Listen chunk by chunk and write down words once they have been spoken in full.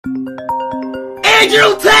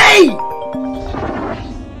Andrew Tate!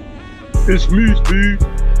 It's me, Steve.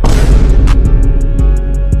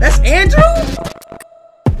 That's Andrew?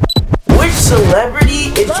 Which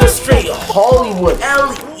celebrity is just straight Hollywood?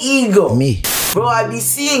 El Ego. Me. Bro, I be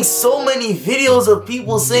seeing so many videos of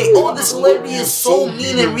people saying, oh, this celebrity is so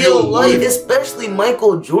mean in real life, especially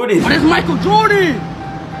Michael Jordan. What is Michael Jordan?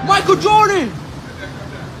 Michael Jordan!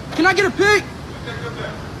 Can I get a pic?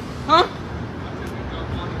 Huh?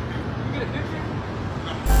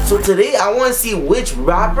 So today, I want to see which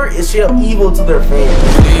rapper is straight up evil to their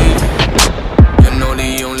fans. You know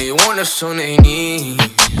they only want us on their knees.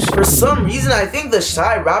 For some reason, I think the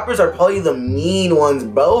shy rappers are probably the mean ones,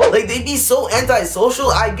 bro. Like, they be so antisocial.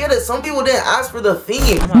 I get it. Some people didn't ask for the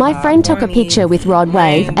fame. My friend took a picture with Rod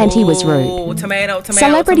Wave and he was rude.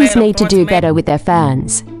 Celebrities need to do better with their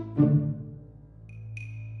fans.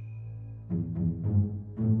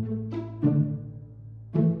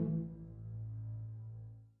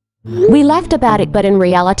 We laughed about it, but in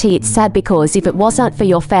reality it's sad because if it wasn't for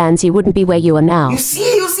your fans, you wouldn't be where you are now. You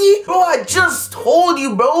see? Bro, I just told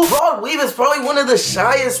you, bro. Rod Wave is probably one of the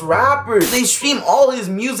shyest rappers. They stream all his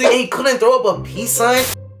music and he couldn't throw up a peace sign.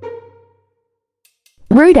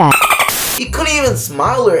 Rude ass. He couldn't even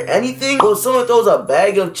smile or anything. Bro, someone throws a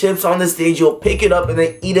bag of chips on the stage, you'll pick it up and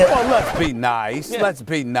then eat it. Well, let's be nice. Yeah. Let's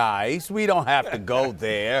be nice. We don't have to go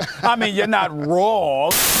there. I mean, you're not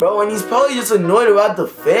wrong. Bro, and he's probably just annoyed about the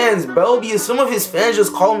fans, bro, because some of his fans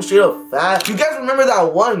just call him straight up fat. You guys remember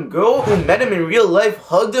that one girl who met him in real life,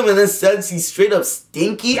 hugged him, and then said he's straight up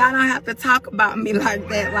stinky? Y'all don't have to talk about me like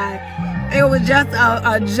that. Like, it was just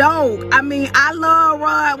a joke. I mean, I love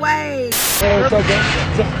Rod Wave.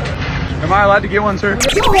 Am I allowed to get one, sir?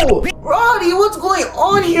 Yo, Roddy, what's going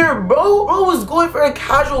on here, bro? Bro was going for a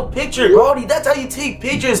casual picture. Roddy, that's how you take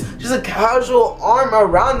pictures. Just a casual arm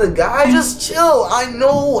around the guy. Just chill. I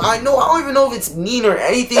know. I don't even know if it's mean or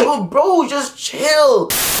anything, but bro, just chill.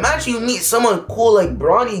 Imagine you meet someone cool like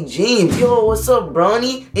Bronny James. Yo, what's up,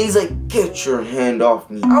 Bronny? And he's like, get your hand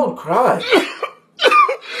off me. I would cry.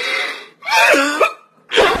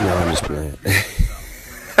 No, I'm just playing.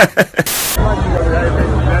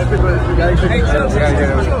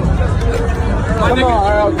 Come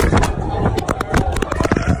on,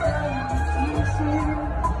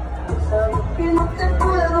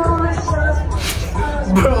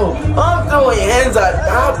 Bro, I'm throwing hands at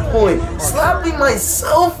that point. Slapping my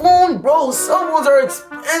cell phone? Bro, cell phones are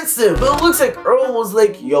expensive. But it looks like Earl was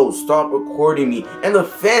like, yo, stop recording me. And the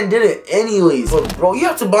fan did it anyways. But bro, you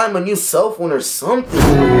have to buy him a new cell phone or something.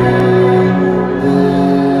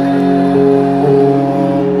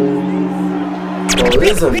 It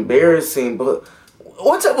is embarrassing, but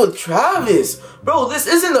what's up with Travis? Bro, this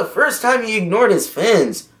isn't the first time he ignored his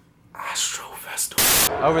fans. Astro Festival.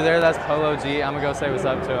 Over there, that's Polo G. I'm gonna go say what's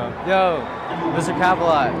up to him. Yo, Mr.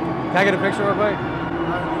 Capalot, can I get a picture real quick?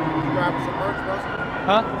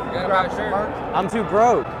 Huh? You gotta buy a shirt. I'm too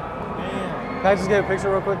broke. Can I just get a picture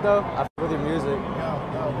real quick though? I f with your music.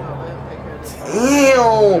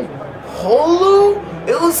 Damn, Polo?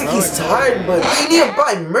 It looks like he's tired, but you need to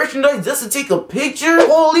buy merchandise just to take a picture?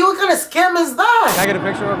 Holy, what kind of scam is that? Can I get a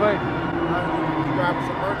picture real quick?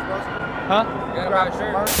 Huh? You gotta buy a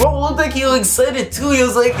shirt. Bro, looked like he was excited too. He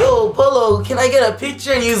was like, yo, Polo, can I get a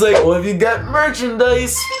picture? And he was like, well, if you got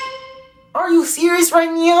merchandise. Are you serious right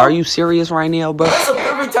now? Are you serious right now, bro? That's a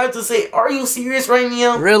perfect time to say, are you serious right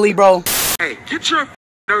now? Really, bro? Hey, get your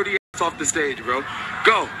nerdy ass off the stage, bro.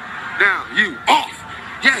 Go. Now, you off.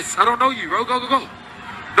 Yes, I don't know you, bro. Go, go, go.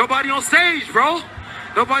 Nobody on stage, bro.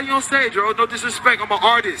 Nobody on stage, bro. No disrespect. I'm an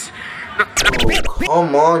artist. No. Oh,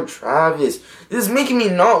 come on, Travis. This is making me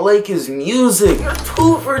not like his music. You're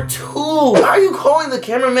 2 for 2. Why are you calling the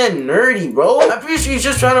cameraman nerdy, bro? I'm pretty sure he's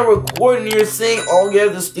just trying to record and you're saying, oh, yeah,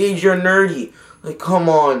 the stage, you're nerdy. Like, come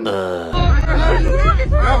on.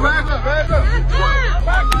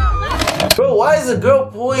 Bro, why is a girl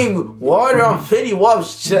pouring water on Fetty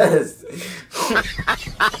Wap's chest?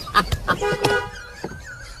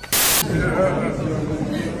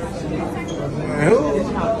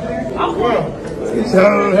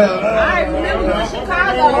 Alright, remember you're in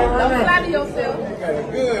Chicago. Don't flatter yourself.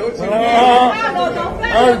 Chicago, don't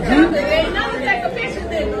flatter yourself. There ain't nothing to take a picture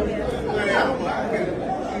then.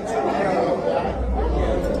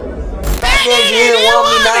 They didn't want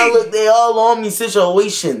me, now look, they all on me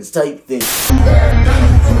situations type thing.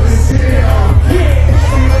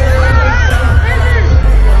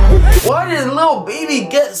 Why did Lil Baby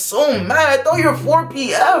get so mad? I thought you were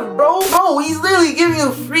 4PF, bro. Bro, he's literally giving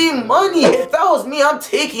you free money. If that was me, I'm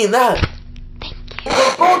taking that.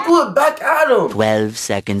 But don't do it back at him. 12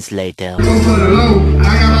 seconds later. I got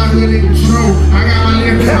my hood in control. I got my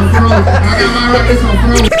nigga in control. I got my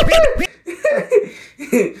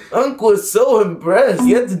Uncle was so impressed,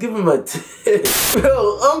 he had to give him a tip.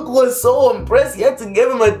 Bro, Uncle was so impressed, he had to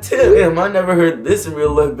give him a tip. Damn, I never heard this in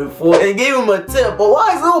real life before. And he gave him a tip, but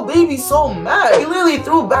why is little baby so mad? He literally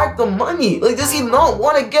threw back the money. Like, does he not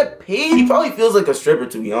want to get paid? He probably feels like a stripper,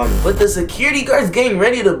 to be honest. But the security guards getting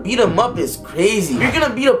ready to beat him up is crazy. You're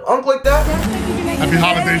gonna beat up Uncle like that? Happy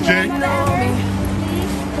holidays, Jay.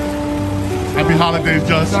 Happy holidays,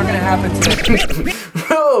 Justin. It's not gonna happen today.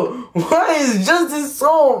 Bro, why is Justin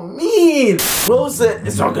so mean? Bro said,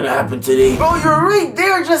 it's not gonna happen today. Bro, you're right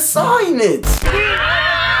there, just sign it.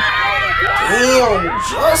 Damn,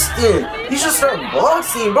 Justin. You should start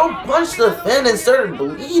boxing. Bro punched the fan and started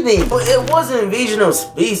bleeding. But it wasn't invasion of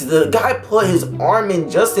space. The guy put his arm in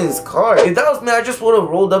Justin's car. If that was me, I just would have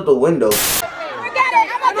rolled up the window.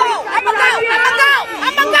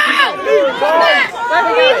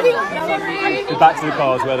 Back to the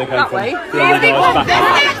cars where they came from.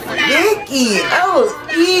 Nikki, El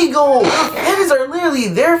Eagle, the fans are literally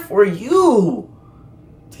there for you.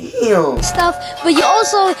 Damn. Stuff, but you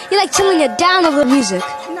like chilling it down over the music.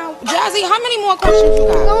 No, Jazzy, how many more questions you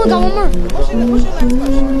got? I got one more. What's your next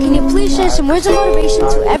question? Can you please share some words of motivation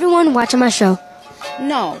to everyone watching my show?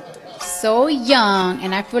 No. So young,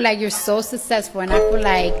 and I feel like you're so successful, and I feel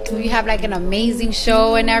like you have like an amazing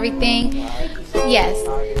show and everything. Yes.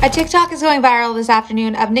 A TikTok is going viral this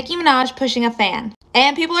afternoon of Nicki Minaj pushing a fan,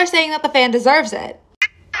 and people are saying that the fan deserves it.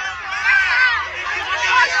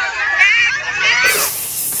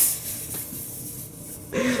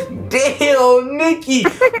 Damn, Nikki.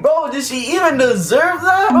 Bro, did she even deserve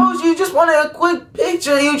that? Bro, she just wanted a quick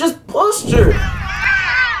picture and you just pushed her.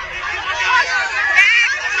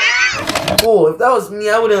 Oh, if that was me,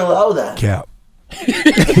 I wouldn't allow that. Cap.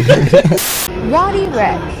 Roddy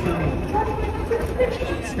Rex.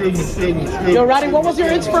 Yo, Roddy, what was your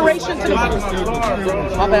inspiration today?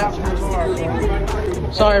 My bad.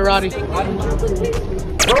 Sorry, Roddy. Bro,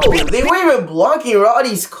 they weren't even blocking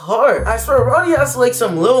Roddy's car. I swear, Roddy has like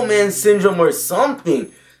some little man syndrome or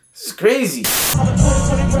something. It's crazy.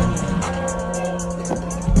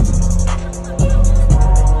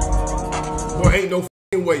 Boy, ain't no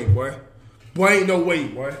f***ing way, boy. Boy, ain't no way,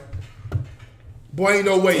 boy. Boy, ain't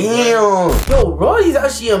no way. Damn. Yo, Roddy's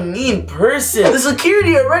actually a mean person. The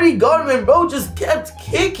security already got him and bro just kept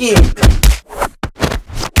kicking.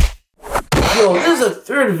 Yo, this is a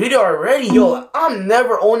third video already. Yo, I'm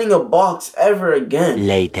never owning a box ever again.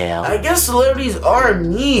 Later. I guess celebrities are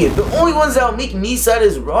me. The only ones that'll make me sad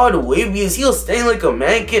is Rod Wave because he'll stay like a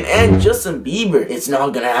mannequin and Justin Bieber. It's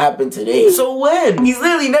not gonna happen today. So when? He's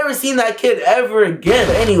literally never seen that kid ever again.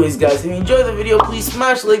 But anyways, guys, if you enjoyed the video, please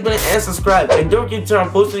smash the like button and subscribe. And don't forget to turn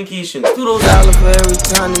on post notifications. $2 for every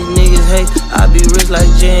time these niggas hate. I be rich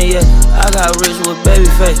like Jen, yeah. I got rich with baby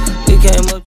face. It can't